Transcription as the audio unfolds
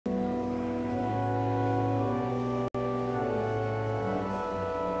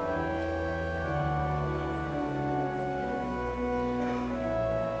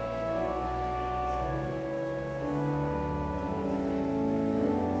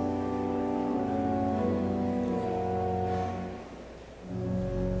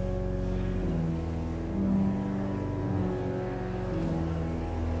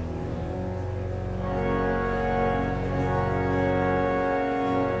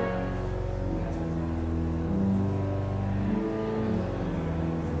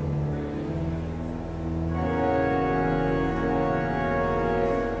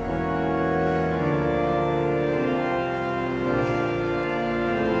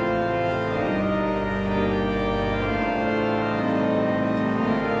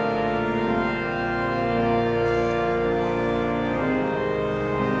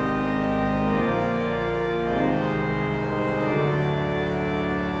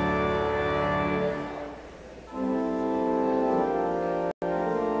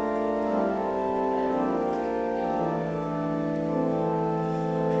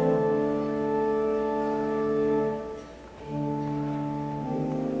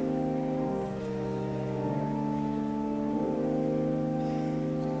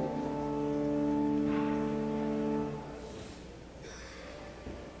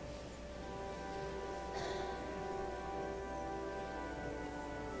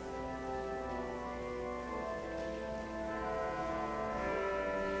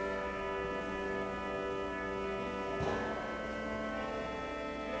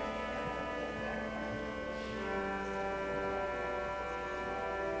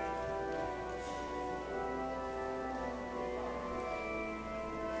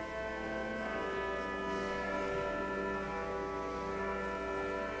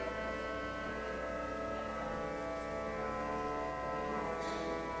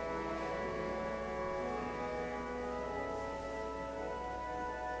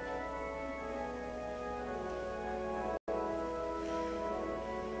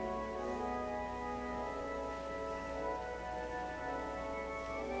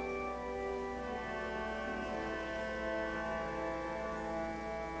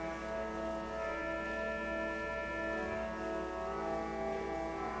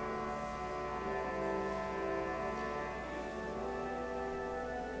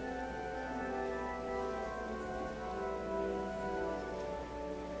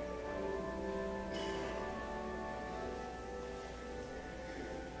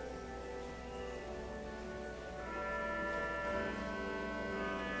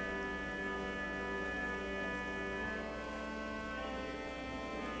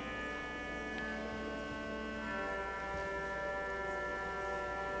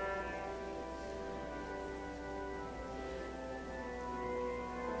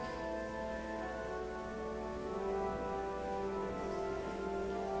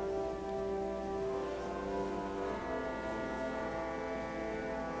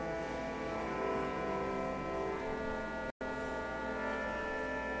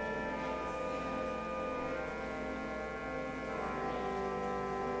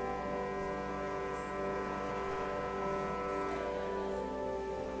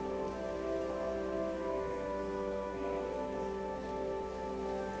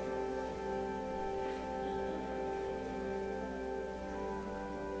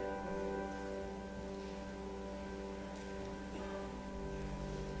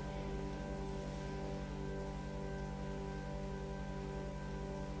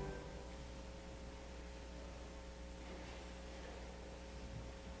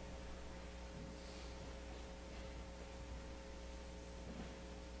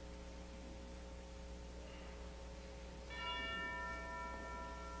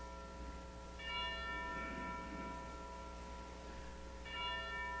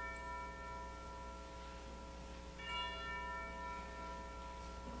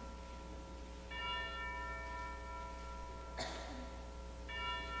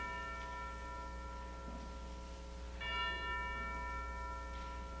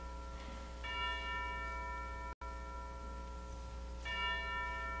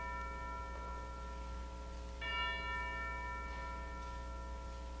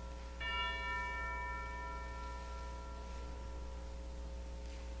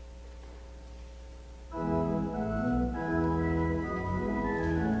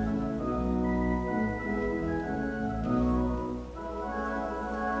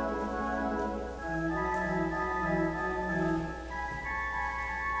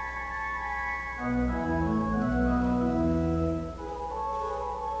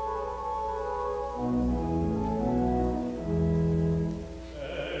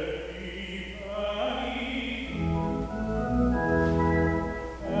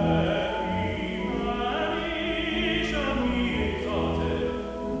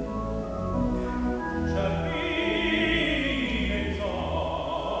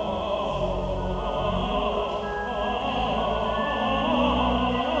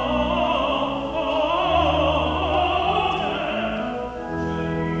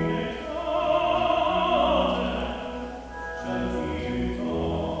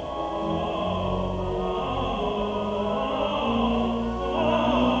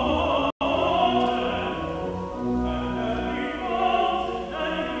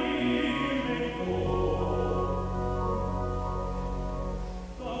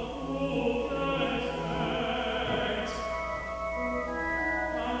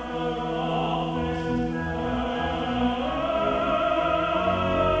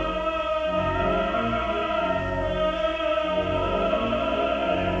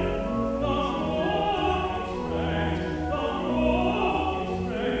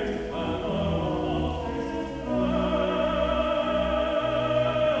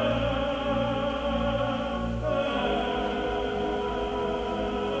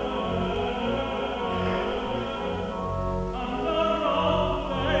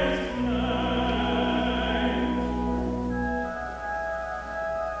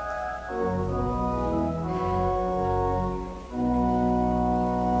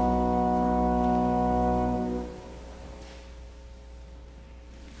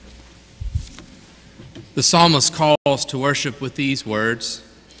The psalmist calls to worship with these words,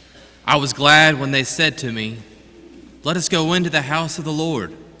 "I was glad when they said to me, 'Let us go into the house of the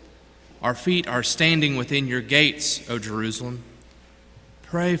Lord.' Our feet are standing within your gates, O Jerusalem.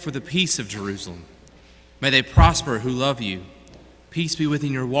 Pray for the peace of Jerusalem. May they prosper who love you. Peace be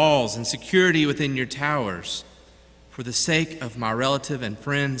within your walls and security within your towers. For the sake of my relative and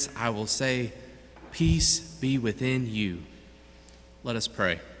friends, I will say, peace be within you." Let us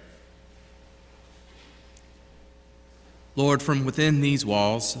pray. Lord, from within these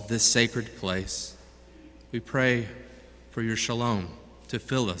walls of this sacred place, we pray for your shalom to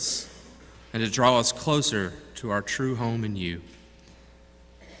fill us and to draw us closer to our true home in you.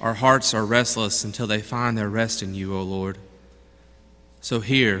 Our hearts are restless until they find their rest in you, O Lord. So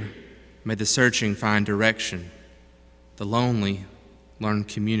here, may the searching find direction, the lonely learn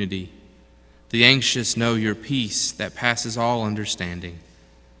community, the anxious know your peace that passes all understanding.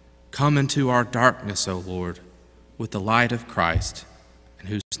 Come into our darkness, O Lord, with the light of Christ, in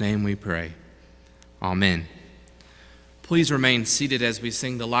whose name we pray. Amen. Please remain seated as we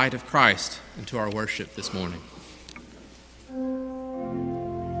sing the light of Christ into our worship this morning.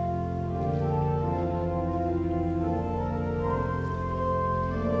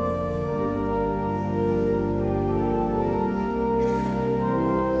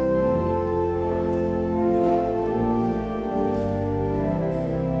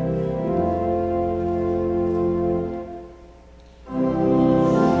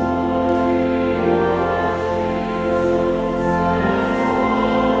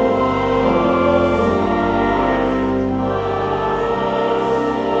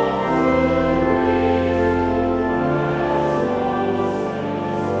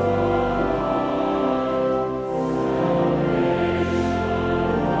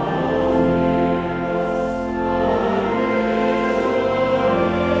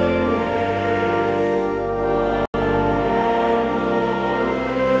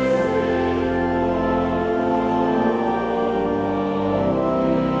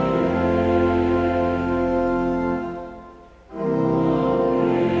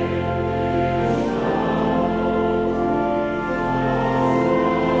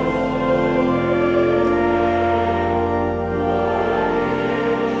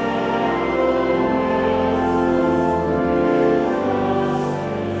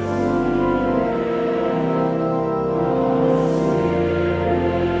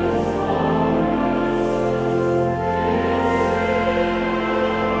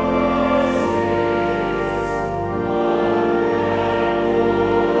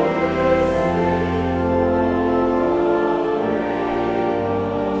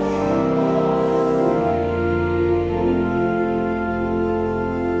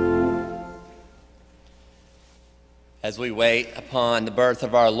 As we wait upon the birth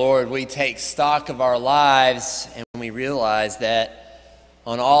of our Lord, we take stock of our lives and we realize that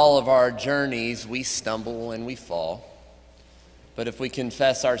on all of our journeys we stumble and we fall. But if we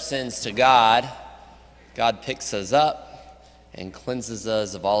confess our sins to God, God picks us up and cleanses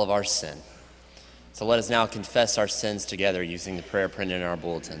us of all of our sin. So let us now confess our sins together using the prayer printed in our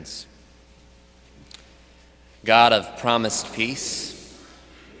bulletins. God of promised peace,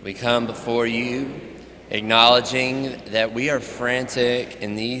 we come before you acknowledging that we are frantic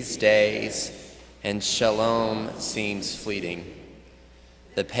in these days and shalom seems fleeting.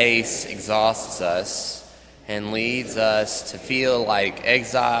 The pace exhausts us and leads us to feel like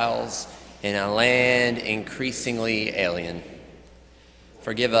exiles in a land increasingly alien.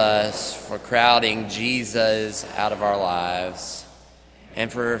 Forgive us for crowding Jesus out of our lives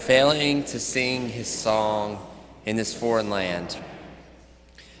and for failing to sing his song in this foreign land.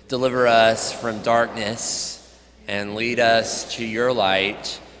 Deliver us from darkness and lead us to your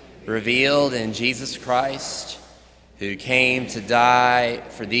light, revealed in Jesus Christ, who came to die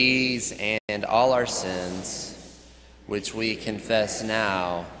for these and all our sins, which we confess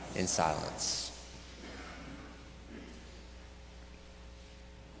now in silence.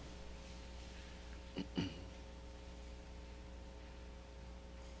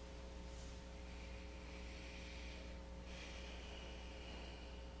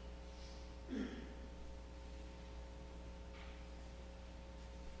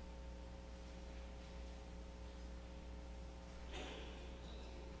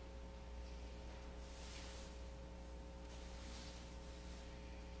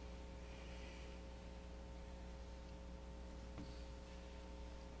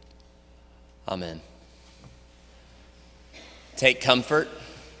 Amen. Take comfort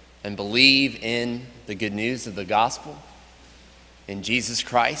and believe in the good news of the gospel. In Jesus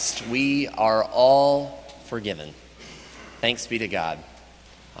Christ, we are all forgiven. Thanks be to God.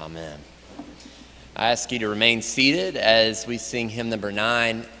 Amen. I ask you to remain seated as we sing hymn number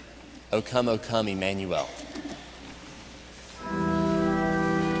 9, O Come, Emmanuel.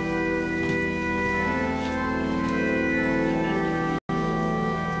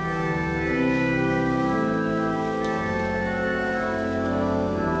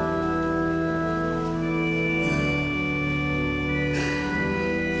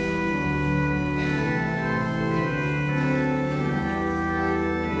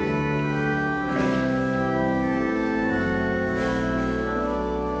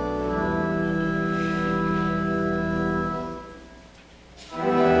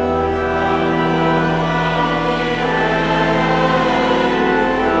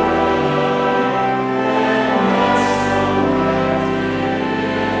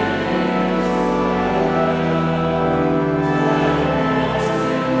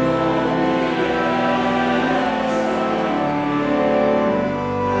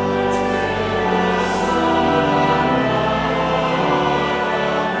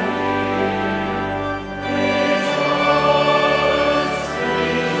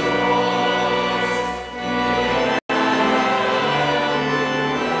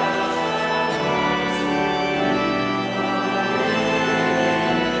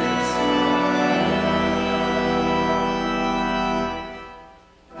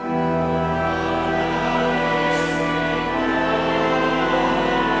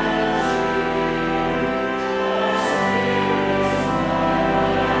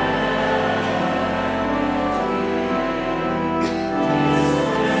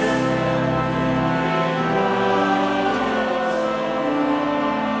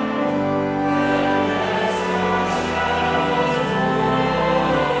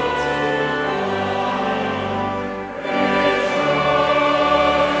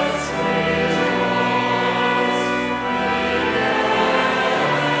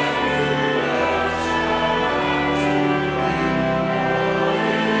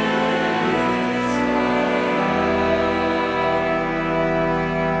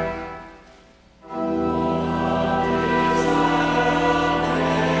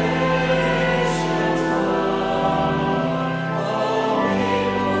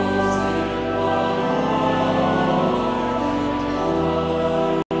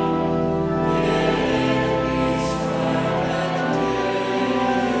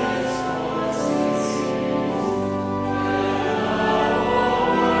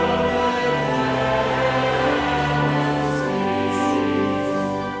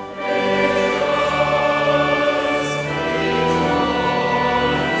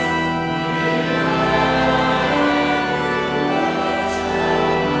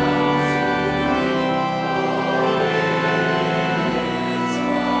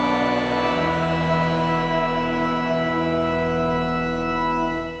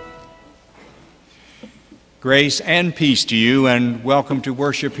 Grace and peace to you, and welcome to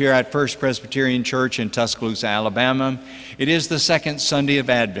worship here at First Presbyterian Church in Tuscaloosa, Alabama. It is the second Sunday of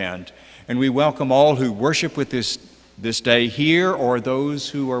Advent, and we welcome all who worship with us this day here or those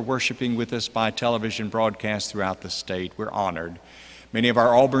who are worshiping with us by television broadcast throughout the state. We're honored. Many of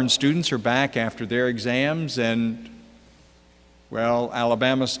our Auburn students are back after their exams, and, well,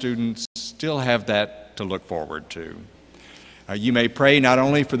 Alabama students still have that to look forward to. You may pray not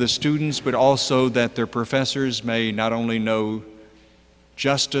only for the students, but also that their professors may not only know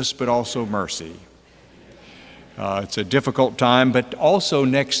justice, but also mercy. It's a difficult time, but also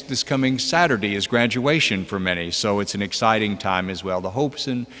this coming Saturday is graduation for many, so it's an exciting time as well. The hopes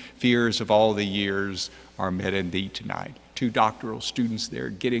and fears of all the years are met in thee tonight. 2 doctoral students there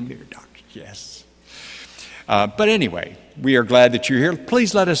getting their doctorate, yes. But anyway, we are glad that you're here.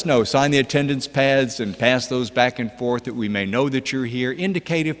 Please let us know. Sign the attendance pads and pass those back and forth that we may know that you're here.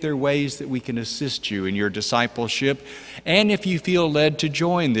 Indicate if there are ways that we can assist you in your discipleship. And if you feel led to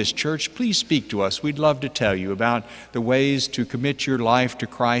join this church, please speak to us. We'd love to tell you about the ways to commit your life to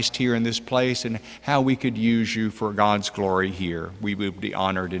Christ here in this place and how we could use you for God's glory here. We would be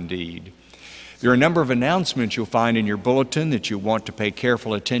honored indeed. There are a number of announcements you'll find in your bulletin that you want to pay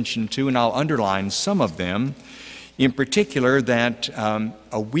careful attention to, and I'll underline some of them. In particular, that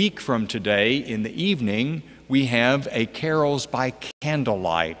a week from today in the evening, we have a carols by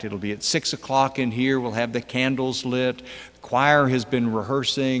candlelight. It'll be at 6 o'clock in here. We'll have the candles lit. The choir has been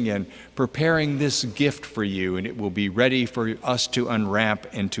rehearsing and preparing this gift for you, and it will be ready for us to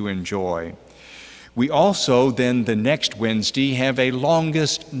unwrap and to enjoy. We also then the next Wednesday have a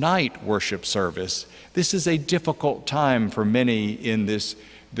longest night worship service. This is a difficult time for many in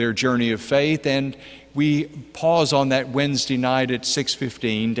their journey of faith, and we pause on that Wednesday night at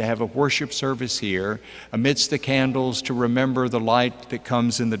 6:15 to have a worship service here amidst the candles to remember the light that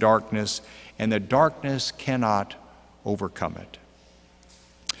comes in the darkness, and the darkness cannot overcome it.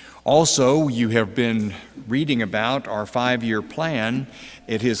 Also, you have been reading about our 5-year plan.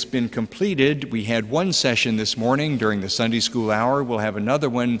 It has been completed. We had one session this morning during the Sunday school hour. We'll have another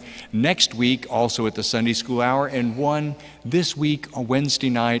one next week, also at the Sunday school hour, and one this week on Wednesday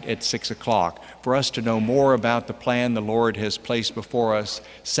night at 6 o'clock for us to know more about the plan the Lord has placed before us,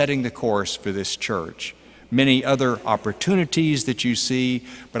 setting the course for this church. Many other opportunities that you see,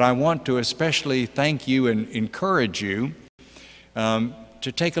 but I want to especially thank you and encourage you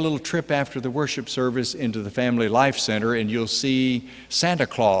to take a little trip after the worship service into the Family Life Center, and you'll see Santa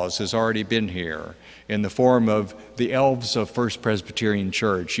Claus has already been here in the form of the elves of First Presbyterian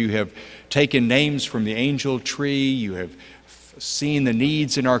Church. You have taken names from the angel tree. You have seen the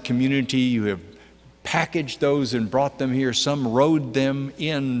needs in our community. You have packaged those and brought them here. Some rode them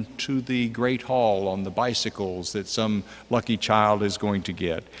into the Great Hall on the bicycles that some lucky child is going to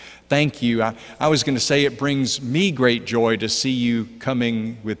get. Thank you. I was going to say it brings me great joy to see you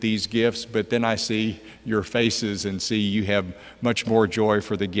coming with these gifts, but then I see your faces and see you have much more joy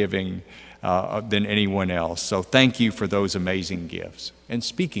for the giving than anyone else. So thank you for those amazing gifts. And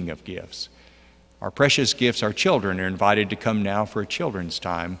speaking of gifts, our precious gifts, our children, are invited to come now for a children's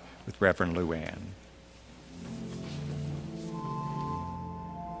time with Reverend Luann.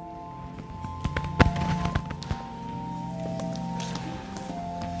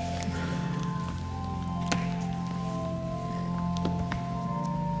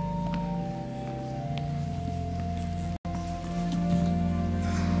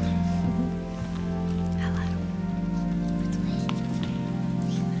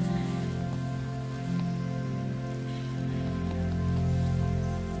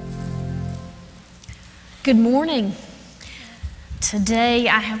 Good morning. Today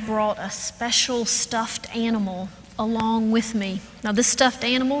I have brought a special stuffed animal along with me. Now this stuffed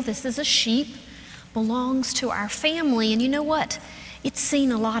animal, this is a sheep, belongs to our family, and you know what? It's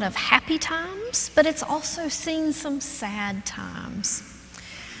seen a lot of happy times, but it's also seen some sad times.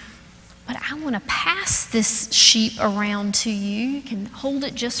 But I want to pass this sheep around to you. You can hold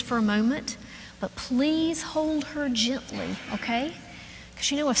it just for a moment, but please hold her gently, okay? Because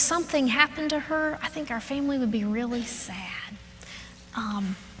you know, if something happened to her, I think our family would be really sad.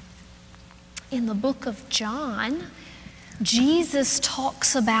 In the book of John, Jesus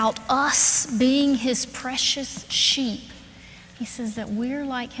talks about us being his precious sheep. He says that we're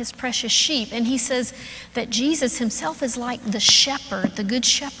like his precious sheep. And he says that Jesus himself is like the shepherd, the good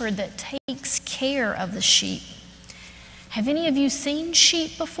shepherd that takes care of the sheep. Have any of you seen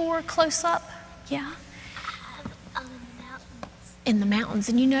sheep before close up? Yeah? In the mountains,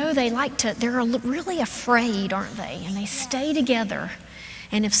 and you know they're really afraid, aren't they? And they stay together,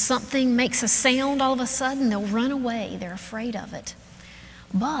 and if something makes a sound all of a sudden, they'll run away. They're afraid of it.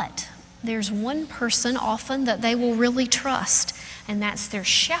 But there's one person often that they will really trust, and that's their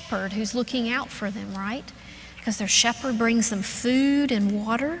shepherd who's looking out for them, right? Because their shepherd brings them food and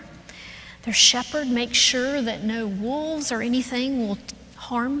water. Their shepherd makes sure that no wolves or anything will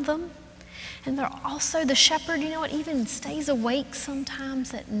harm them. And they're also, the shepherd, you know, it even stays awake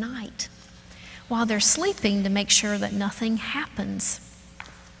sometimes at night while they're sleeping to make sure that nothing happens.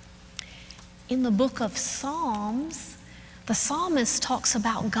 In the book of Psalms, the psalmist talks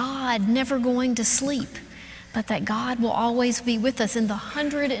about God never going to sleep, but that God will always be with us. In the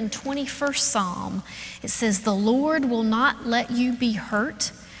 121st Psalm, it says, "The Lord will not let you be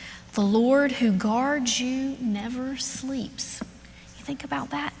hurt. The Lord who guards you never sleeps." Think about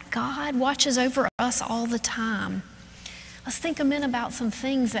that. God watches over us all the time. Let's think a minute about some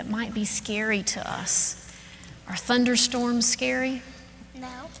things that might be scary to us. Are thunderstorms scary?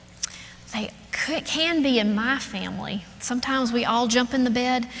 No. They can be in my family. Sometimes we all jump in the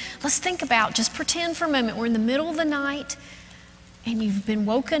bed. Let's think about, just pretend for a moment, we're in the middle of the night and you've been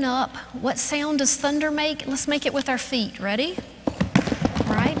woken up. What sound does thunder make? Let's make it with our feet. Ready?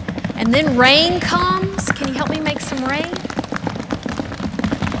 Right? And then rain comes. Can you help me make some rain?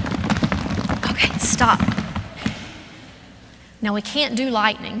 Okay, stop. Now we can't do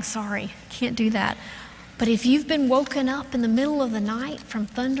lightning, sorry, can't do that. But if you've been woken up in the middle of the night from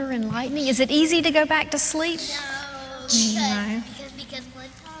thunder and lightning, is it easy to go back to sleep? No, because one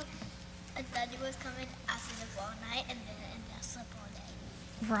time a thunder was coming, I stayed up all night and I slept all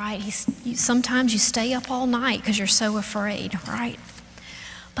day. Right, sometimes you stay up all night because you're so afraid, right?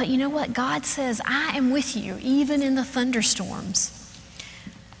 But you know what? God says, I am with you even in the thunderstorms.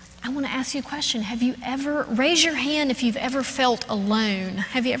 I want to ask you a question. Have you ever, raise your hand if you've ever felt alone.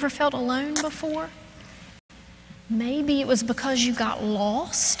 Have you ever felt alone before? Maybe it was because you got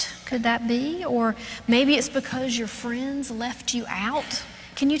lost. Could that be? Or maybe it's because your friends left you out.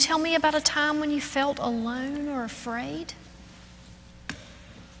 Can you tell me about a time when you felt alone or afraid?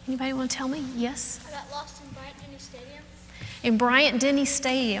 Anybody want to tell me? Yes? I got lost in Bryant-Denny Stadium. In Bryant-Denny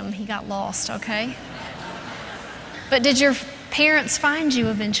Stadium, he got lost, okay? But did your parents find you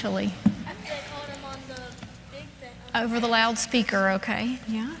eventually? After they called him on the big thing. Over the loudspeaker, okay?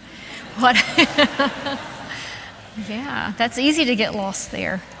 Yeah. What? Yeah, that's easy to get lost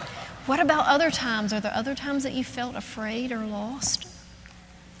there. What about other times? Are there other times that you felt afraid or lost?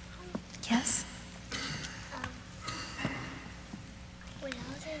 Yes? When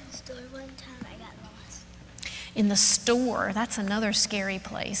I was in the store one time, I got lost. In the store, that's another scary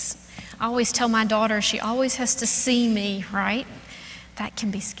place. I always tell my daughter she always has to see me, right? That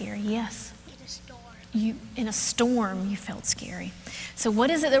can be scary, yes. In a storm. In a storm, you felt scary. So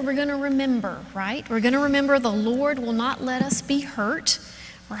what is it that we're going to remember, right? We're going to remember the Lord will not let us be hurt,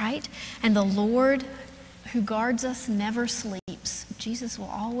 right? And the Lord who guards us never sleeps. Jesus will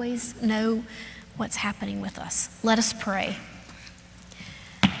always know what's happening with us. Let us pray.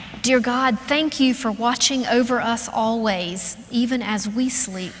 Dear God, thank you for watching over us always, even as we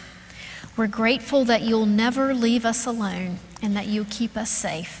sleep. We're grateful that you'll never leave us alone and that you'll keep us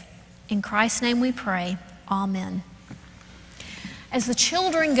safe. In Christ's name we pray. Amen. As the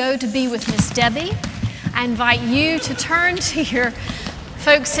children go to be with Miss Debbie, I invite you to turn to your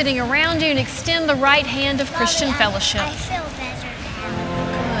folks sitting around you and extend the right hand of Christian Mommy, fellowship. I feel better now.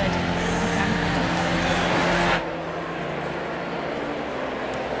 Good.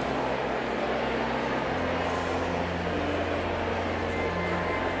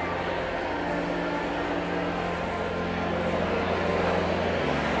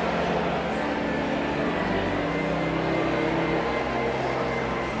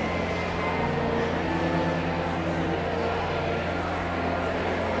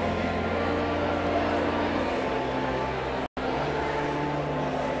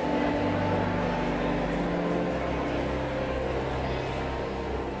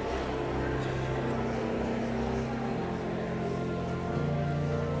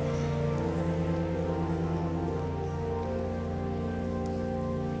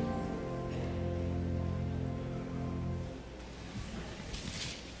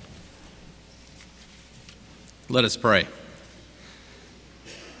 Let us pray.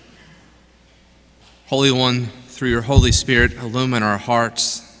 Holy One, through your Holy Spirit, illumine our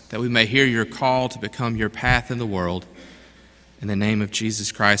hearts that we may hear your call to become your path in the world. In the name of Jesus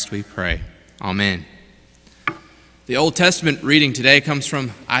Christ we pray. Amen. The Old Testament reading today comes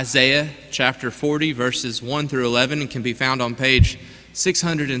from Isaiah chapter 40, verses 1 through 11, and can be found on page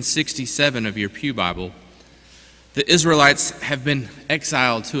 667 of your Pew Bible. The Israelites have been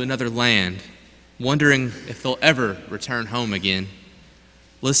exiled to another land, wondering if they'll ever return home again.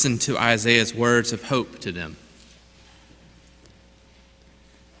 Listen to Isaiah's words of hope to them.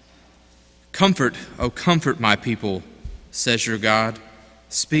 Comfort, O comfort my people, says your God.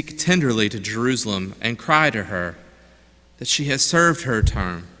 Speak tenderly to Jerusalem and cry to her that she has served her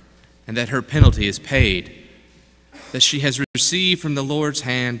term and that her penalty is paid, that she has received from the Lord's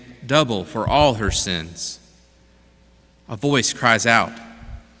hand double for all her sins. A voice cries out,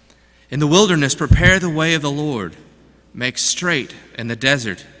 in the wilderness, prepare the way of the Lord. Make straight in the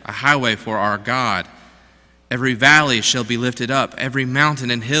desert a highway for our God. Every valley shall be lifted up, every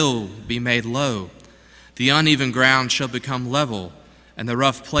mountain and hill be made low. The uneven ground shall become level, and the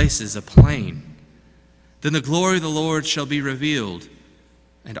rough places a plain. Then the glory of the Lord shall be revealed,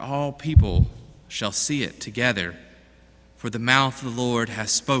 and all people shall see it together. For the mouth of the Lord has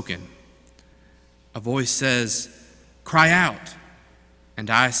spoken. A voice says, cry out. And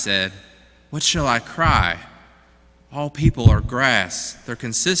I said, what shall I cry? All people are grass, their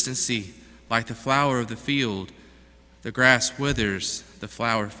consistency like the flower of the field. The grass withers, the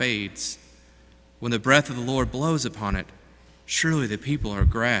flower fades. When the breath of the Lord blows upon it, surely the people are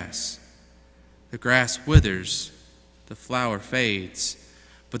grass. The grass withers, the flower fades,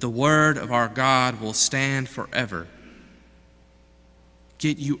 but the word of our God will stand forever.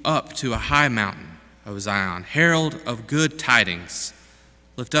 Get you up to a high mountain, O Zion, herald of good tidings.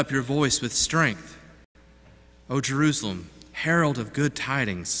 Lift up your voice with strength. O Jerusalem, herald of good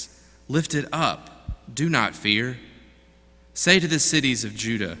tidings, lift it up, do not fear. Say to the cities of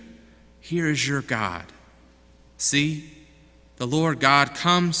Judah, here is your God. See, the Lord God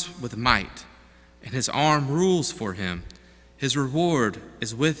comes with might, and his arm rules for him. His reward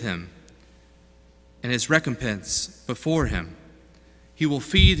is with him, and his recompense before him. He will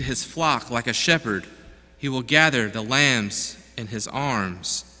feed his flock like a shepherd. He will gather the lambs in his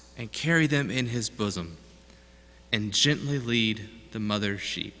arms and carry them in his bosom. and gently lead the mother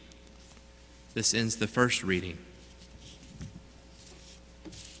sheep. This ends the first reading.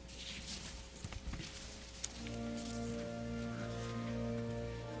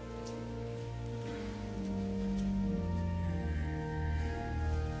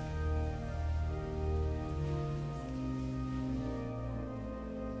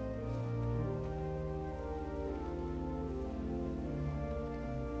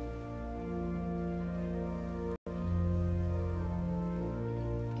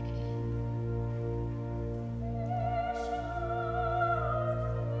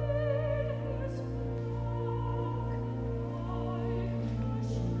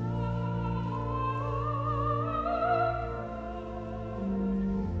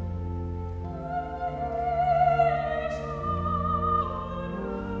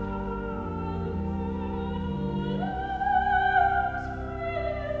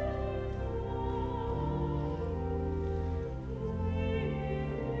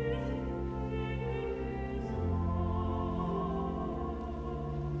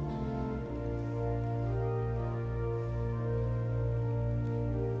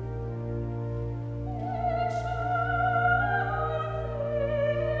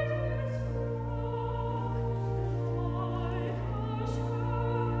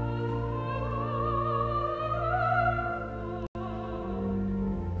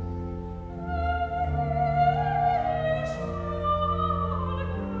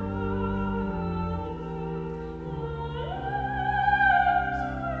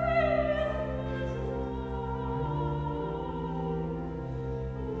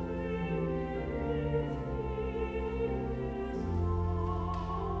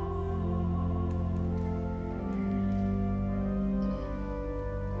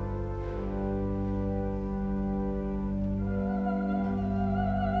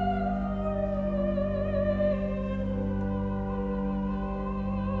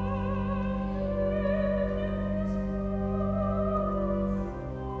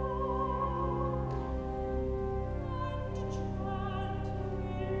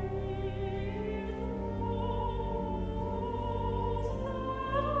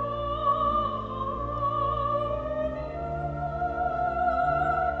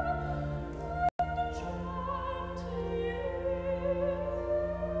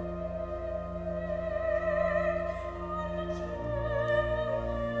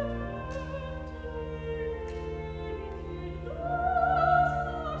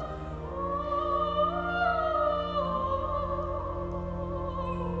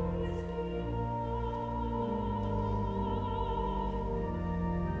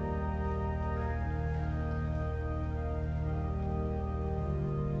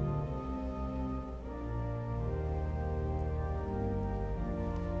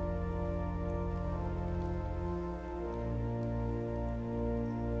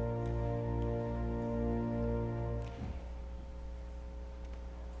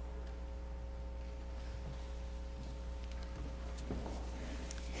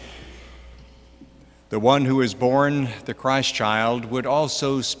 The one who is born, the Christ child, would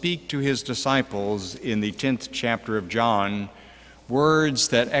also speak to his disciples in the 10th chapter of John, words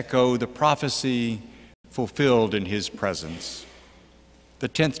that echo the prophecy fulfilled in his presence. The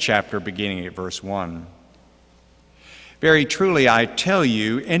 10th chapter, beginning at verse 1. Very truly, I tell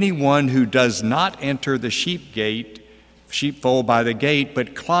you, anyone who does not enter the sheepfold by the gate,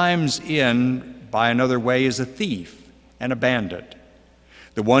 but climbs in by another way is a thief and a bandit.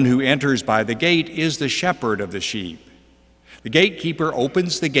 The one who enters by the gate is the shepherd of the sheep. The gatekeeper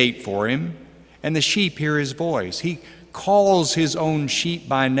opens the gate for him, and the sheep hear his voice. He calls his own sheep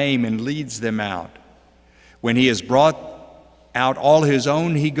by name and leads them out. When he has brought out all his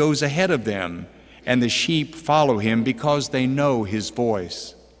own, he goes ahead of them, and the sheep follow him because they know his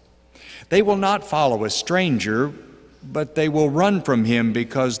voice. They will not follow a stranger, but they will run from him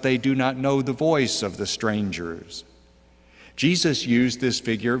because they do not know the voice of the strangers. Jesus used this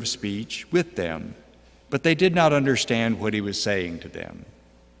figure of speech with them, but they did not understand what he was saying to them.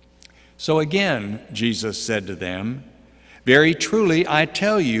 So again, Jesus said to them, "Very truly, I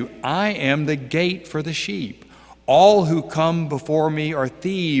tell you, I am the gate for the sheep. All who come before me are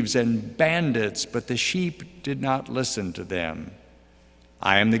thieves and bandits, but the sheep did not listen to them.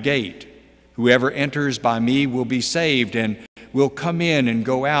 I am the gate. Whoever enters by me will be saved and will come in and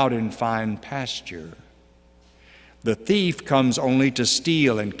go out and find pasture. The thief comes only to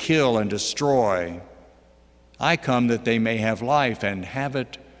steal and kill and destroy. I come that they may have life and have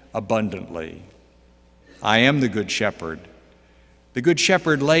it abundantly. I am the good shepherd. The good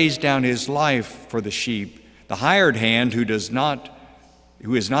shepherd lays down his life for the sheep. The hired hand who is not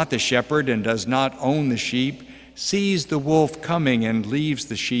the shepherd and does not own the sheep sees the wolf coming and leaves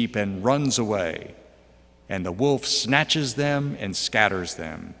the sheep and runs away, and the wolf snatches them and scatters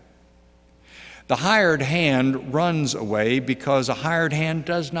them. The hired hand runs away because a hired hand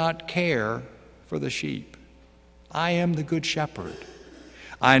does not care for the sheep. I am the good shepherd.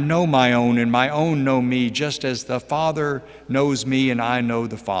 I know my own, and my own know me, just as the Father knows me and I know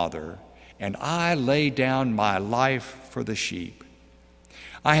the Father. And I lay down my life for the sheep.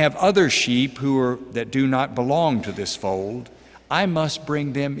 I have other sheep that do not belong to this fold. I must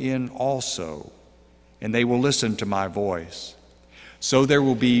bring them in also, and they will listen to my voice. So there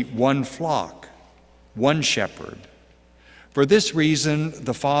will be one flock, one shepherd. For this reason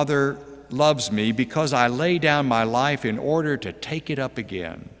the Father loves me, because I lay down my life in order to take it up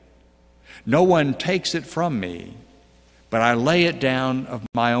again. No one takes it from me, but I lay it down of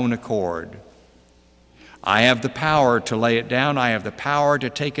my own accord. I have the power to lay it down. I have the power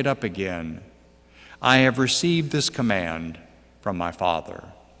to take it up again. I have received this command from my Father.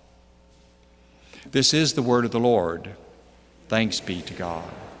 This is the word of the Lord. Thanks be to God.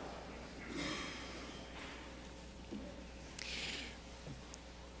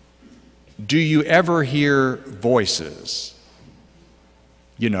 Do you ever hear voices?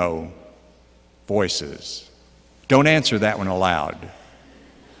 You know, voices. Don't answer that one aloud.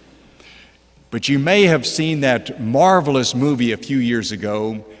 But you may have seen that marvelous movie a few years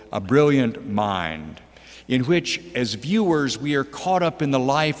ago, A Brilliant Mind, in which, as viewers, we are caught up in the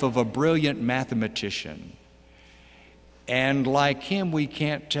life of a brilliant mathematician. And like him, we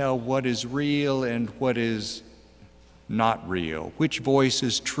can't tell what is real and what is not real, which voice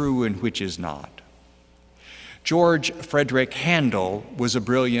is true and which is not. George Frederick Handel was a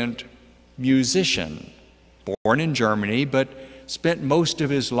brilliant musician, born in Germany, but spent most of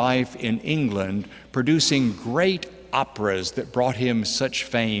his life in England producing great operas that brought him such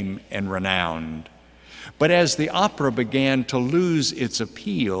fame and renown. But as the opera began to lose its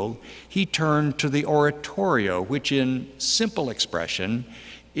appeal, he turned to the oratorio, which in simple expression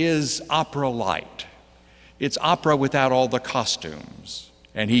is opera light. It's opera without all the costumes.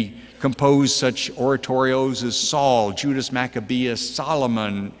 And he composed such oratorios as Saul, Judas Maccabeus,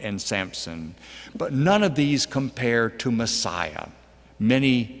 Solomon, and Samson. But none of these compare to Messiah.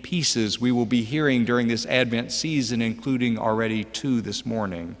 Many pieces we will be hearing during this Advent season, including already 2 this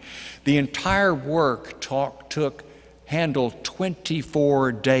morning. The entire work took Handel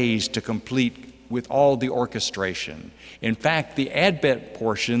 24 days to complete with all the orchestration. In fact, the Advent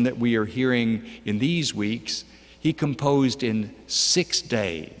portion that we are hearing in these weeks, he composed in 6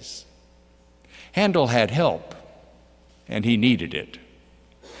 days. Handel had help, and he needed it.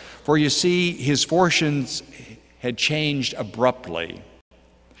 For you see, his fortunes had changed abruptly.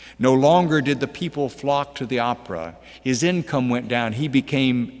 No longer did the people flock to the opera. His income went down. He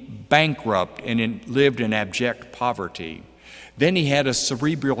became bankrupt and lived in abject poverty. Then he had a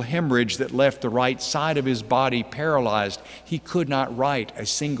cerebral hemorrhage that left the right side of his body paralyzed. He could not write a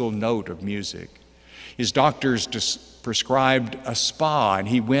single note of music. His doctors prescribed a spa, and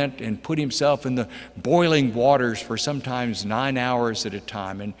he went and put himself in the boiling waters for sometimes 9 hours at a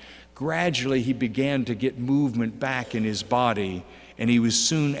time. And gradually he began to get movement back in his body, and he was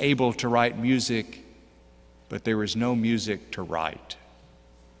soon able to write music, but there was no music to write.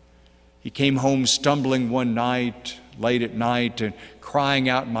 He came home stumbling one night, late at night, and crying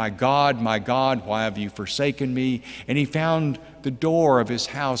out, my God, why have you forsaken me?" And he found the door of his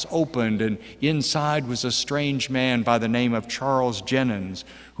house opened, and inside was a strange man by the name of Charles Jennens,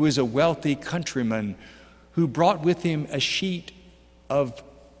 who is a wealthy countryman who brought with him a sheet of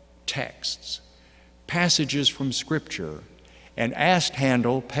texts, passages from Scripture, and asked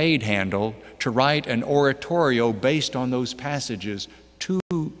Handel, paid Handel, to write an oratorio based on those passages,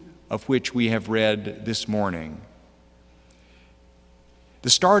 2 of which we have read this morning. The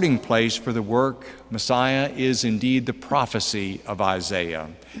starting place for the work, Messiah, is indeed the prophecy of Isaiah.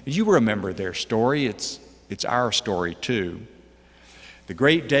 You remember their story. It's our story too. The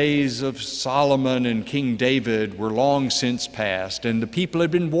great days of Solomon and King David were long since past, and the people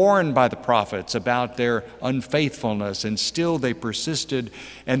had been warned by the prophets about their unfaithfulness, and still they persisted,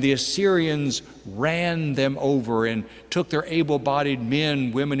 and the Assyrians ran them over and took their able-bodied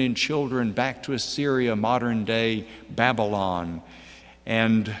men, women, and children back to Assyria, modern-day Babylon.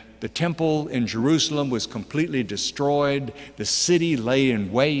 And the temple in Jerusalem was completely destroyed. The city lay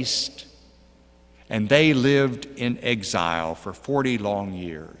in waste. And they lived in exile for 40 long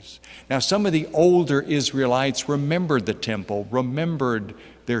years. Now, some of the older Israelites remembered the temple, remembered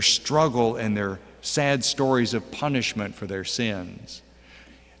their struggle and their sad stories of punishment for their sins.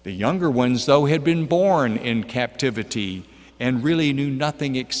 The younger ones, though, had been born in captivity and really knew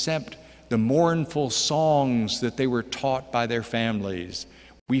nothing except the mournful songs that they were taught by their families.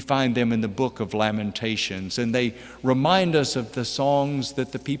 We find them in the book of Lamentations, and they remind us of the songs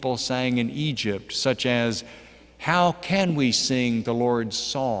that the people sang in Egypt, such as, "How can we sing the Lord's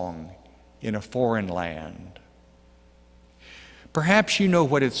song in a foreign land?" Perhaps you know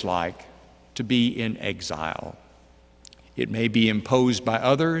what it's like to be in exile. It may be imposed by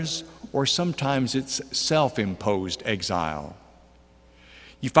others, or sometimes it's self-imposed exile.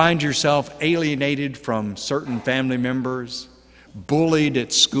 You find yourself alienated from certain family members, bullied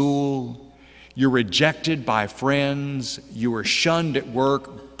at school, you're rejected by friends, you are shunned at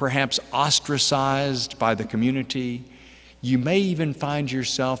work, perhaps ostracized by the community. You may even find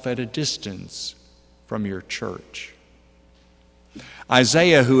yourself at a distance from your church.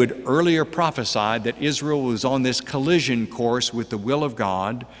 Isaiah, who had earlier prophesied that Israel was on this collision course with the will of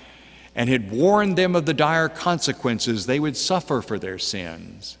God and had warned them of the dire consequences they would suffer for their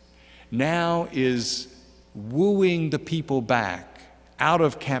sins, now is wooing the people back out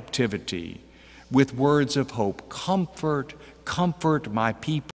of captivity with words of hope. "Comfort, comfort my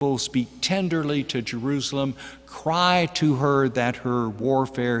people, speak tenderly to Jerusalem, cry to her that her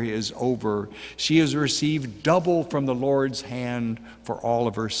warfare is over. She has received double from the Lord's hand for all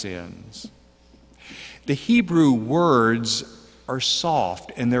of her sins." The Hebrew words are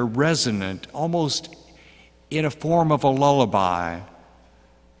soft and they're resonant, almost in a form of a lullaby.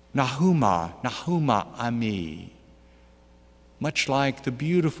 Nahuma, Nahuma Ami. Much like the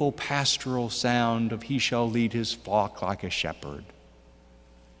beautiful pastoral sound of "He shall lead his flock like a shepherd."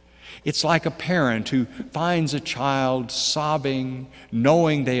 It's like a parent who finds a child sobbing,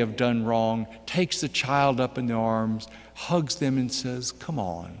 knowing they have done wrong, takes the child up in their arms, hugs them and says, "Come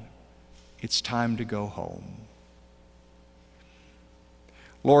on, it's time to go home."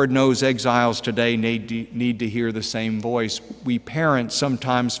 Lord knows exiles today need to hear the same voice. We parents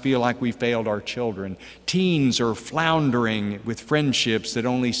sometimes feel like we failed our children. Teens are floundering with friendships that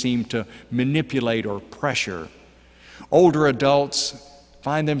only seem to manipulate or pressure. Older adults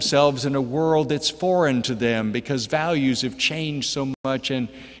find themselves in a world that's foreign to them because values have changed so much, and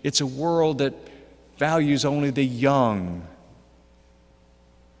it's a world that values only the young.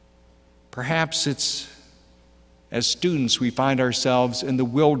 Perhaps it's as students we find ourselves in the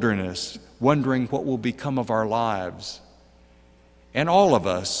wilderness, wondering what will become of our lives. And all of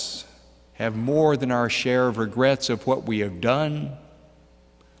us have more than our share of regrets of what we have done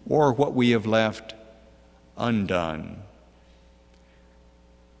or what we have left undone.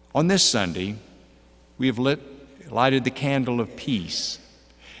 On this Sunday, we have lighted the candle of peace.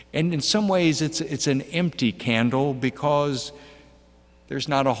 And in some ways, it's an empty candle because there's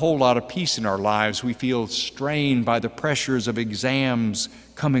not a whole lot of peace in our lives. We feel strained by the pressures of exams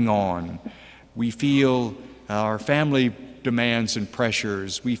coming on. We feel our family demands and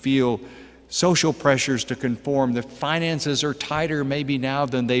pressures. We feel social pressures to conform. The finances are tighter maybe now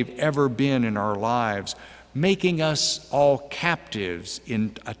than they've ever been in our lives, making us all captives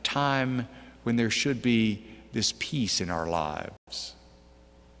in a time when there should be this peace in our lives.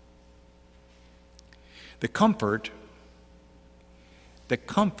 The comfort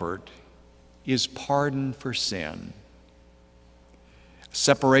is pardon for sin.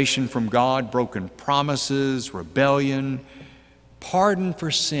 Separation from God, broken promises, rebellion, pardon for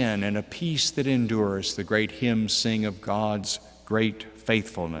sin, and a peace that endures, the great hymns sing of God's great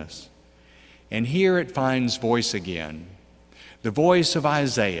faithfulness. And here it finds voice again, the voice of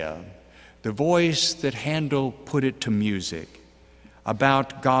Isaiah, the voice that Handel put it to music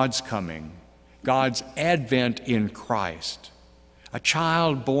about God's coming, God's advent in Christ. A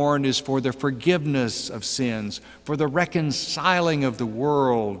child born is for the forgiveness of sins, for the reconciling of the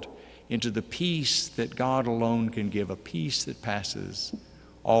world into the peace that God alone can give, a peace that passes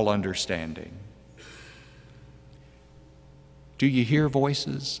all understanding. Do you hear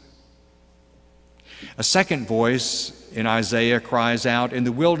voices? A second voice in Isaiah cries out, "In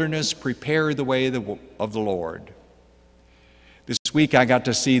the wilderness, prepare the way of the Lord." This week I got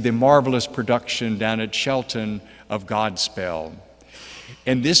to see the marvelous production down at Shelton of Godspell.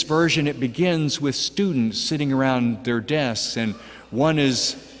 In this version, it begins with students sitting around their desks, and one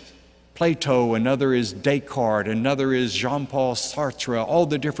is Plato, another is Descartes, another is Jean-Paul Sartre, all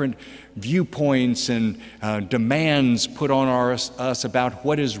the different viewpoints and demands put on us about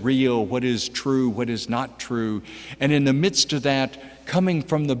what is real, what is true, what is not true. And in the midst of that, coming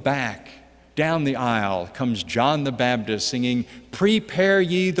from the back, down the aisle, comes John the Baptist singing, "Prepare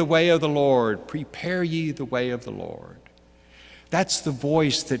ye the way of the Lord, prepare ye the way of the Lord." That's the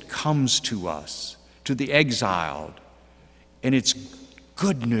voice that comes to us, to the exiled. And it's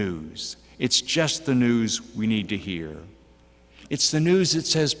good news. It's just the news we need to hear. It's the news that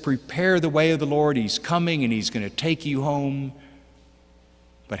says, prepare the way of the Lord. He's coming and he's going to take you home.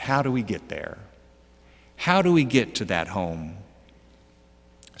 But how do we get there? How do we get to that home?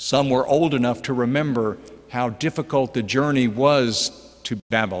 Some were old enough to remember how difficult the journey was to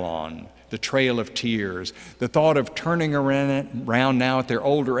Babylon, the trail of tears, the thought of turning around now at their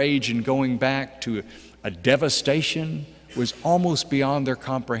older age and going back to a devastation was almost beyond their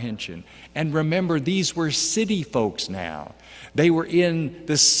comprehension. And remember, these were city folks now. They were in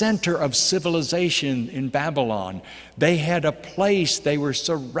the center of civilization in Babylon. They had a place, they were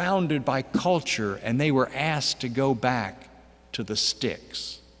surrounded by culture, and they were asked to go back to the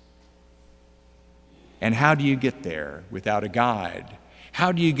sticks. And how do you get there without a guide?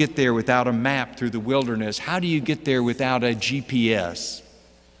 How do you get there without a map through the wilderness? How do you get there without a GPS?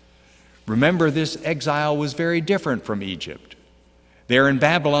 Remember, this exile was very different from Egypt. There in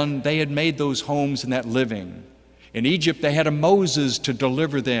Babylon, they had made those homes and that living. In Egypt, they had a Moses to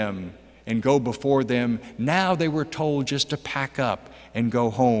deliver them and go before them. Now they were told just to pack up and go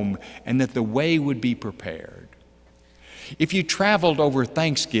home, and that the way would be prepared. If you traveled over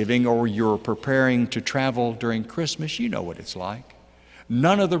Thanksgiving or you're preparing to travel during Christmas, you know what it's like.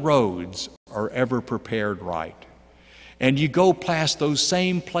 None of the roads are ever prepared right. And you go past those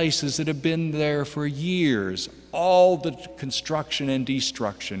same places that have been there for years, all the construction and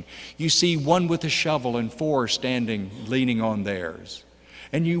destruction. You see one with a shovel and four standing, leaning on theirs.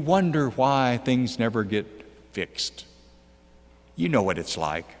 And you wonder why things never get fixed. You know what it's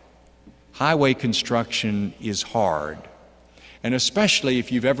like. Highway construction is hard. And especially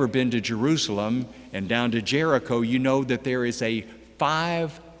if you've ever been to Jerusalem and down to Jericho, you know that there is a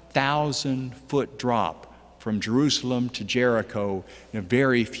 5,000-foot drop from Jerusalem to Jericho, and a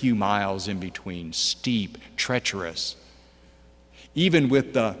very few miles in between, steep, treacherous. Even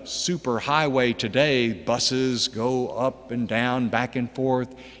with the superhighway today, buses go up and down, back and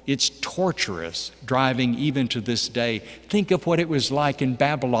forth. It's torturous driving even to this day. Think of what it was like in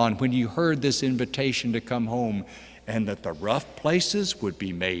Babylon when you heard this invitation to come home, and that the rough places would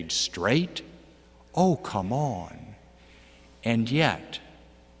be made straight. Oh, come on. And yet,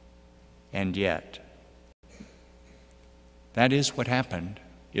 that is what happened,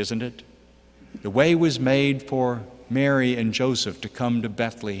 isn't it? The way was made for Mary and Joseph to come to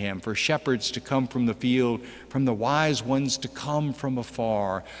Bethlehem, for shepherds to come from the field, from the wise ones to come from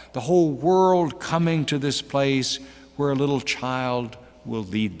afar, the whole world coming to this place where a little child will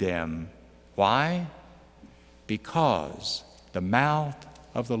lead them. Why? Because the mouth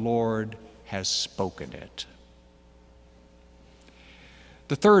of the Lord has spoken it.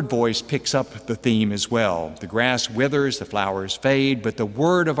 The third voice picks up the theme as well. The grass withers, the flowers fade, but the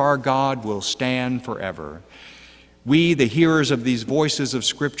word of our God will stand forever. We, the hearers of these voices of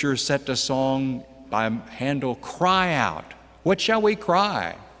Scripture, set a song by Handel, Cry Out. What shall we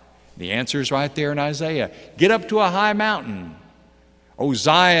cry? The answer is right there in Isaiah. Get up to a high mountain. O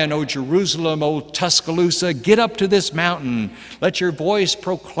Zion, O Jerusalem, O Tuscaloosa, get up to this mountain. Let your voice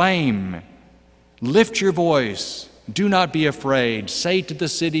proclaim. Lift your voice. Do not be afraid. Say to the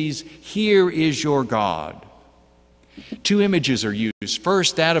cities, here is your God. Two images are used.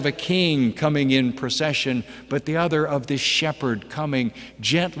 First, that of a king coming in procession, but the other of this shepherd coming,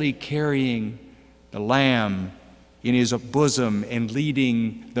 gently carrying the lamb in his bosom and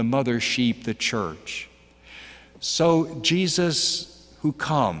leading the mother sheep, the church. So Jesus, who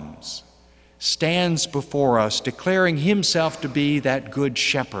comes, stands before us, declaring himself to be that good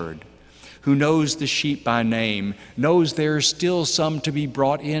shepherd who knows the sheep by name, knows there are still some to be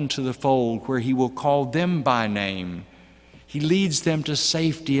brought into the fold where he will call them by name. He leads them to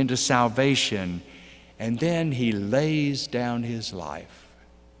safety and to salvation, and then he lays down his life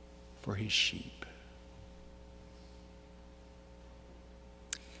for his sheep.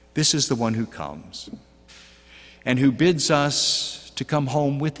 This is the one who comes and who bids us to come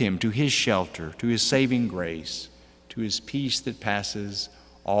home with him to his shelter, to his saving grace, to his peace that passes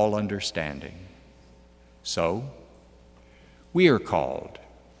all understanding. So, we are called,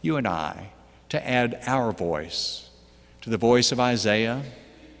 you and I, to add our voice to the voice of Isaiah,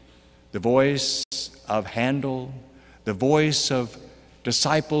 the voice of Handel, the voice of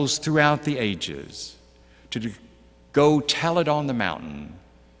disciples throughout the ages, to go tell it on the mountain,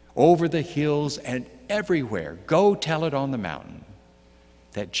 over the hills and everywhere. Go tell it on the mountain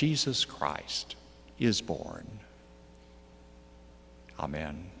that Jesus Christ is born.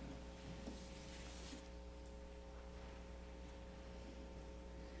 Amen.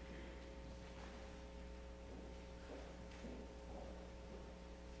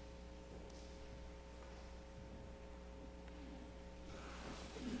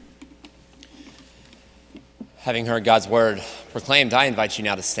 Having heard God's word proclaimed, I invite you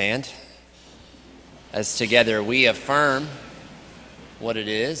now to stand as together we affirm what it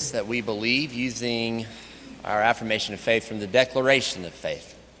is that we believe using our affirmation of faith from the Declaration of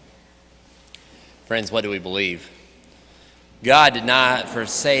Faith. Friends, what do we believe? God did not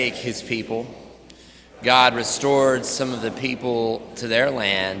forsake his people. God restored some of the people to their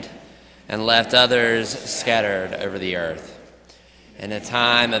land and left others scattered over the earth. In a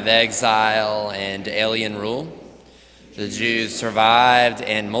time of exile and alien rule, the Jews survived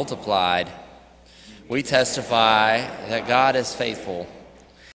and multiplied. We testify that God is faithful.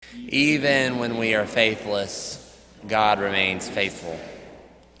 Even when we are faithless, God remains faithful.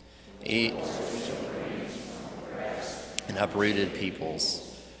 And uprooted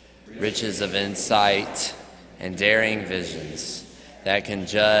peoples, riches of insight and daring visions that can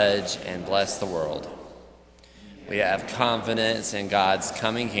judge and bless the world. We have confidence in God's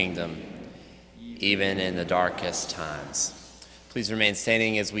coming kingdom, even in the darkest times. Please remain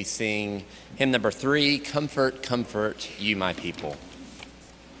standing as we sing hymn number 3, Comfort, Comfort You, My People.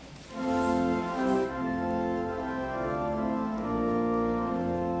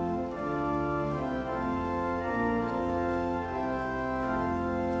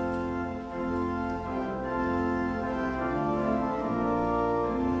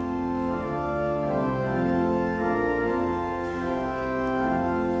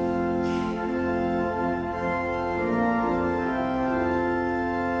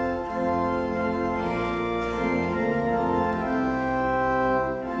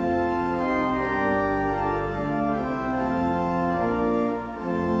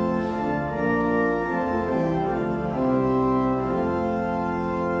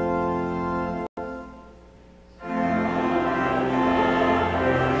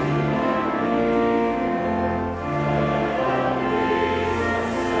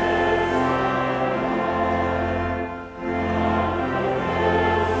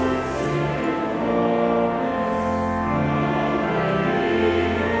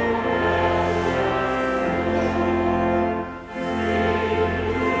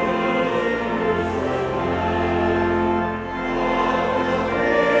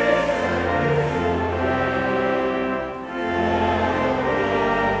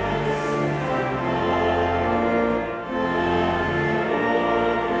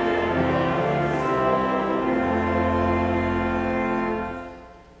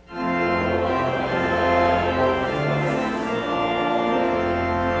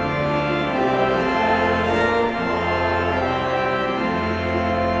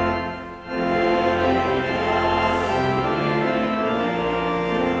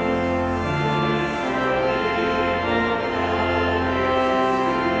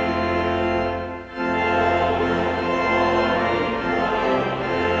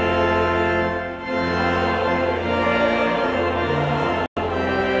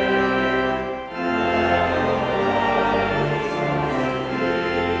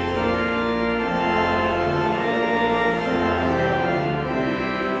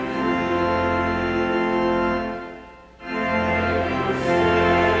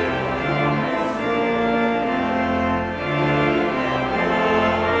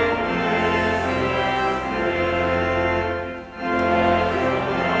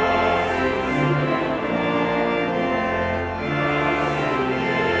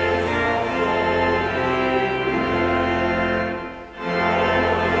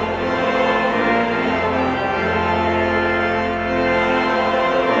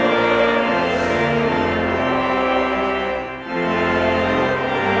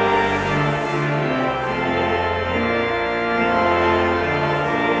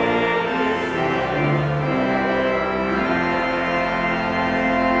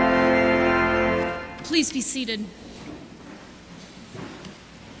 Please be seated.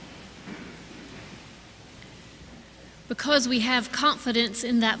 Because we have confidence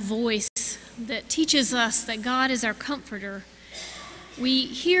in that voice that teaches us that God is our comforter, we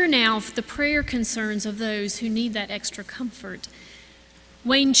hear now the prayer concerns of those who need that extra comfort.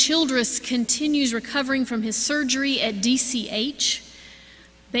 Wayne Childress continues recovering from his surgery at DCH.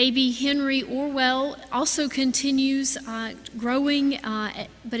 Baby Henry Orwell also continues growing,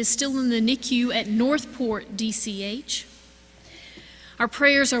 but is still in the NICU at Northport DCH. Our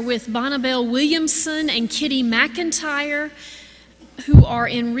prayers are with Bonnabelle Williamson and Kitty McIntyre, who are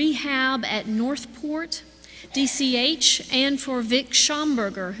in rehab at Northport DCH, and for Vic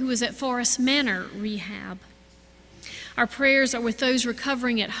Schomburger, who is at Forest Manor Rehab. Our prayers are with those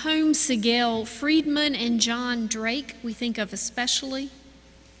recovering at home, Sigel Friedman and John Drake, we think of especially.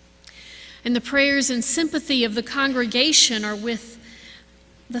 And the prayers and sympathy of the congregation are with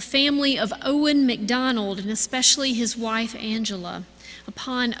the family of Owen McDonald, and especially his wife Angela.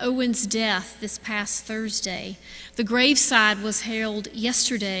 Upon Owen's death this past Thursday, the graveside was held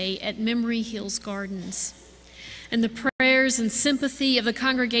yesterday at Memory Hills Gardens. And the prayers and sympathy of the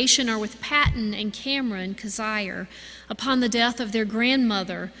congregation are with Patton and Cameron Kazire upon the death of their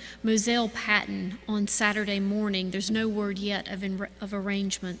grandmother, Moselle Patton, on Saturday morning. There's no word yet of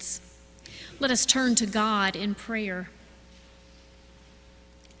arrangements. Let us turn to God in prayer.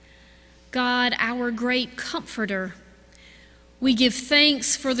 God, our great comforter, we give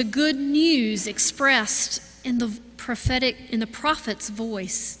thanks for the good news expressed in the prophet's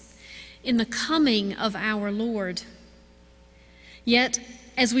voice, in the coming of our Lord. Yet,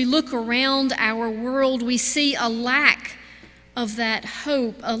 as we look around our world, we see a lack of that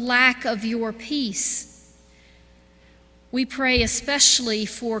hope, a lack of your peace. We pray especially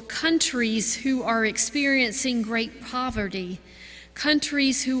for countries who are experiencing great poverty,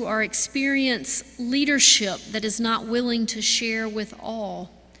 countries who are experiencing leadership that is not willing to share with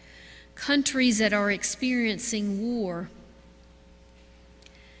all, countries that are experiencing war.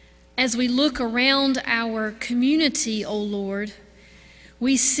 As we look around our community, O Lord,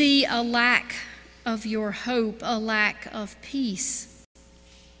 we see a lack of your hope, a lack of peace.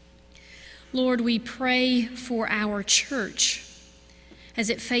 Lord, we pray for our church as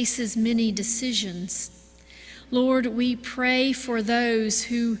it faces many decisions. Lord, we pray for those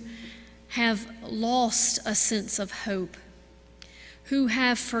who have lost a sense of hope, who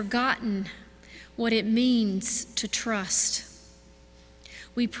have forgotten what it means to trust.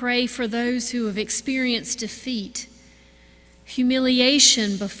 We pray for those who have experienced defeat,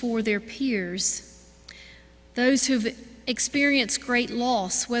 humiliation before their peers, those who have experienced great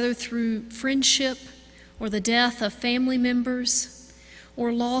loss, whether through friendship or the death of family members,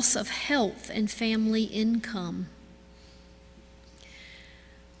 or loss of health and family income.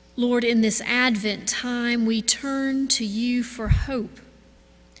 Lord, in this Advent time, we turn to you for hope,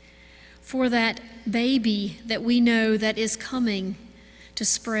 for that baby that we know that is coming to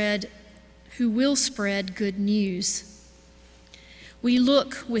spread, who will spread good news. We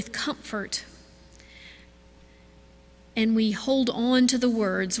look with comfort and we hold on to the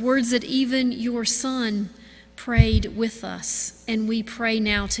words that even your Son prayed with us, and we pray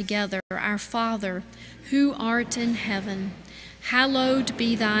now together. Our Father, who art in heaven, hallowed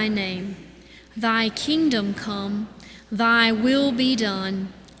be thy name. Thy kingdom come, thy will be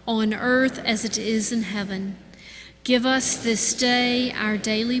done, on earth as it is in heaven. Give us this day our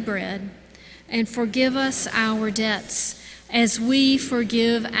daily bread, and forgive us our debts, as we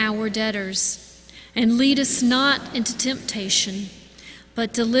forgive our debtors. And lead us not into temptation,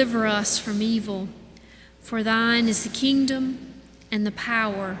 but deliver us from evil. For thine is the kingdom, and the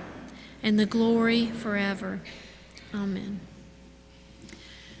power, and the glory forever. Amen.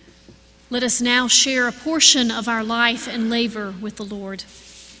 Let us now share a portion of our life and labor with the Lord.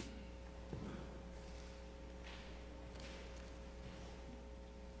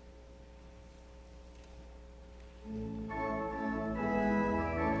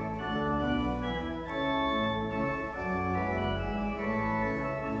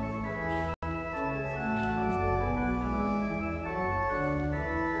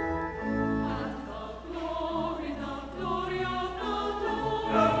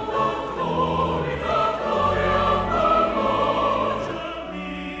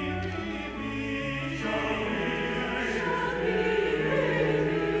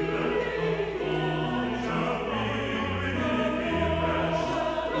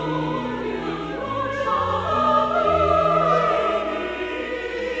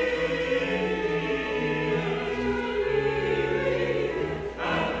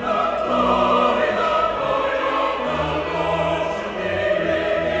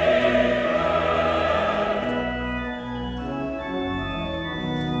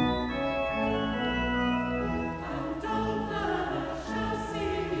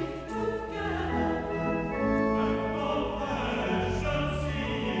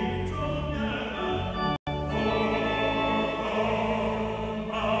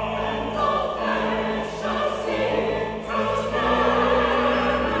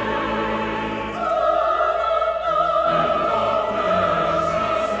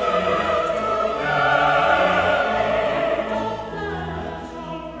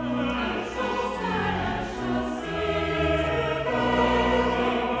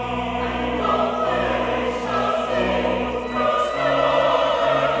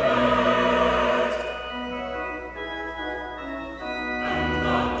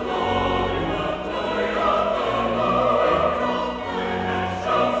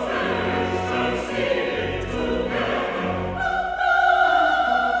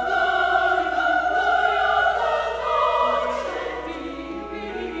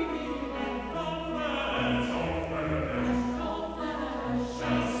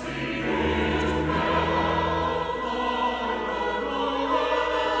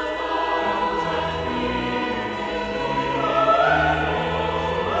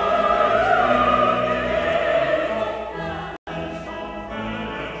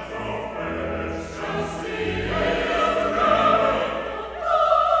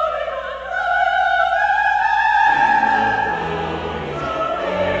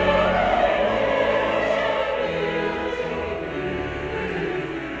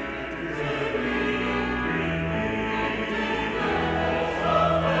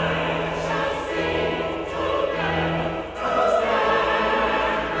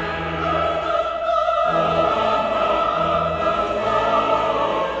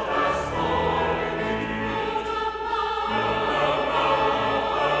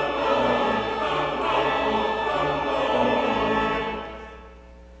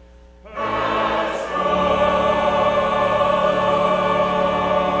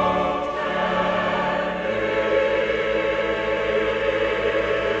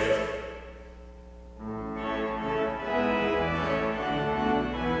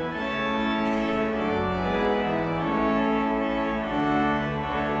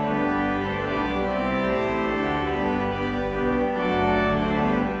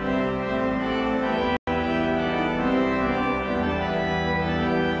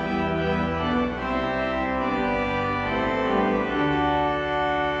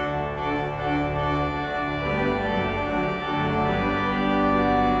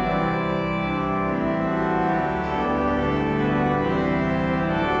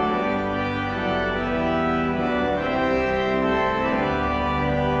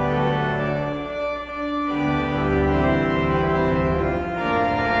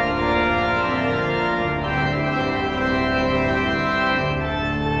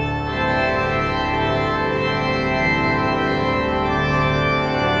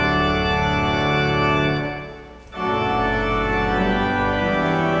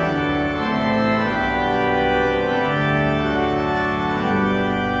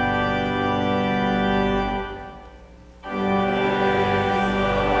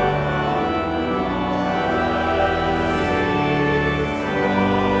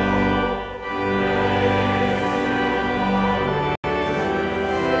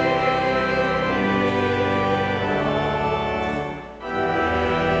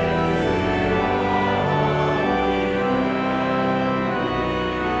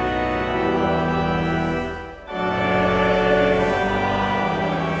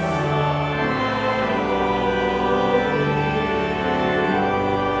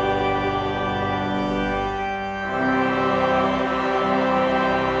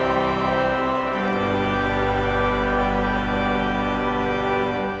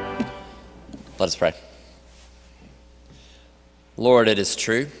 Let us pray. Lord, it is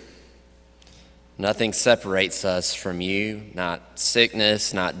true. Nothing separates us from you, not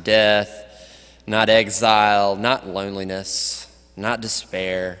sickness, not death, not exile, not loneliness, not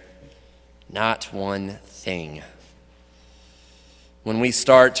despair, not one thing. When we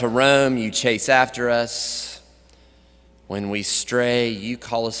start to roam, you chase after us. When we stray, you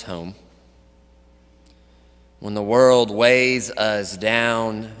call us home. When the world weighs us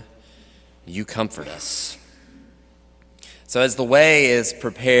down, you comfort us. So as the way is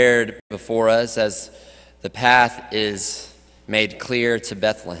prepared before us, as the path is made clear to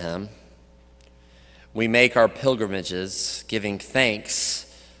Bethlehem, we make our pilgrimages, giving thanks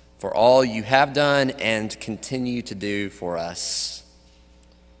for all you have done and continue to do for us.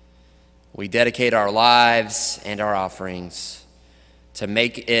 We dedicate our lives and our offerings to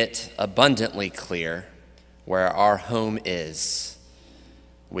make it abundantly clear where our home is,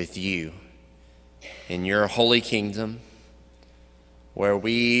 with you, in your holy kingdom, where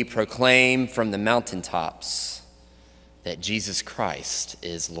we proclaim from the mountaintops that Jesus Christ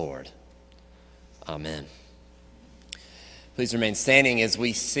is Lord. Amen. Please remain standing as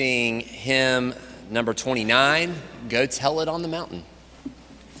we sing hymn number 29, Go Tell It on the Mountain.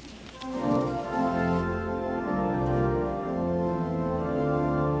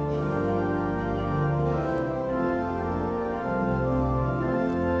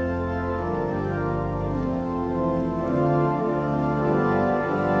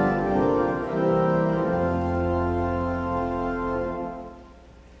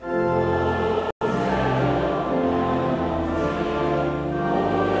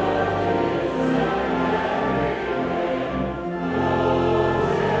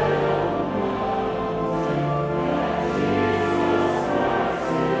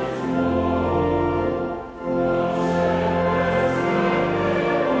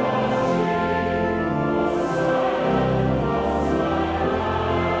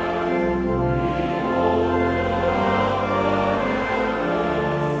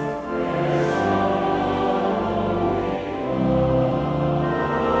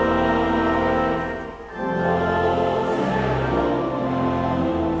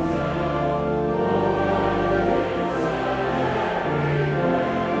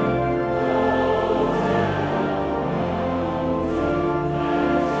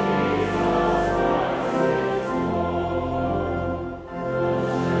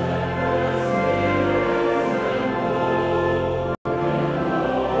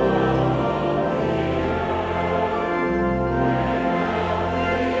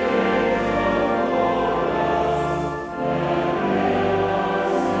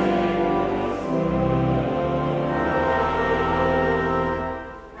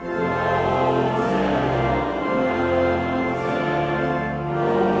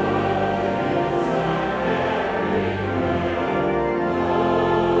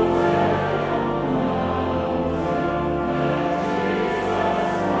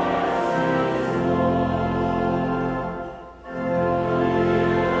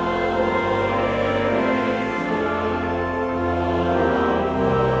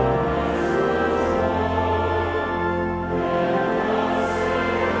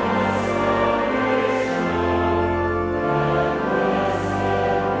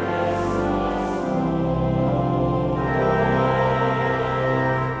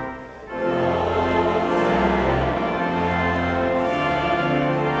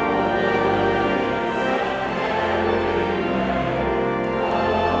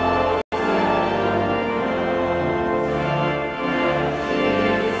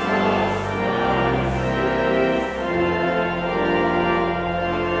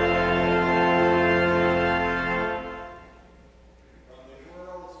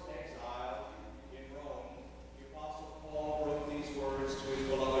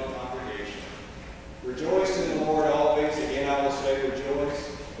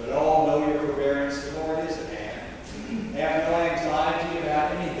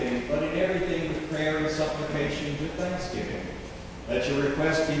 Let your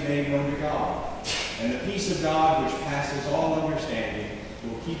request be made known to God, and the peace of God, which passes all understanding,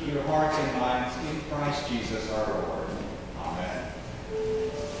 will keep your hearts and minds in Christ Jesus our Lord.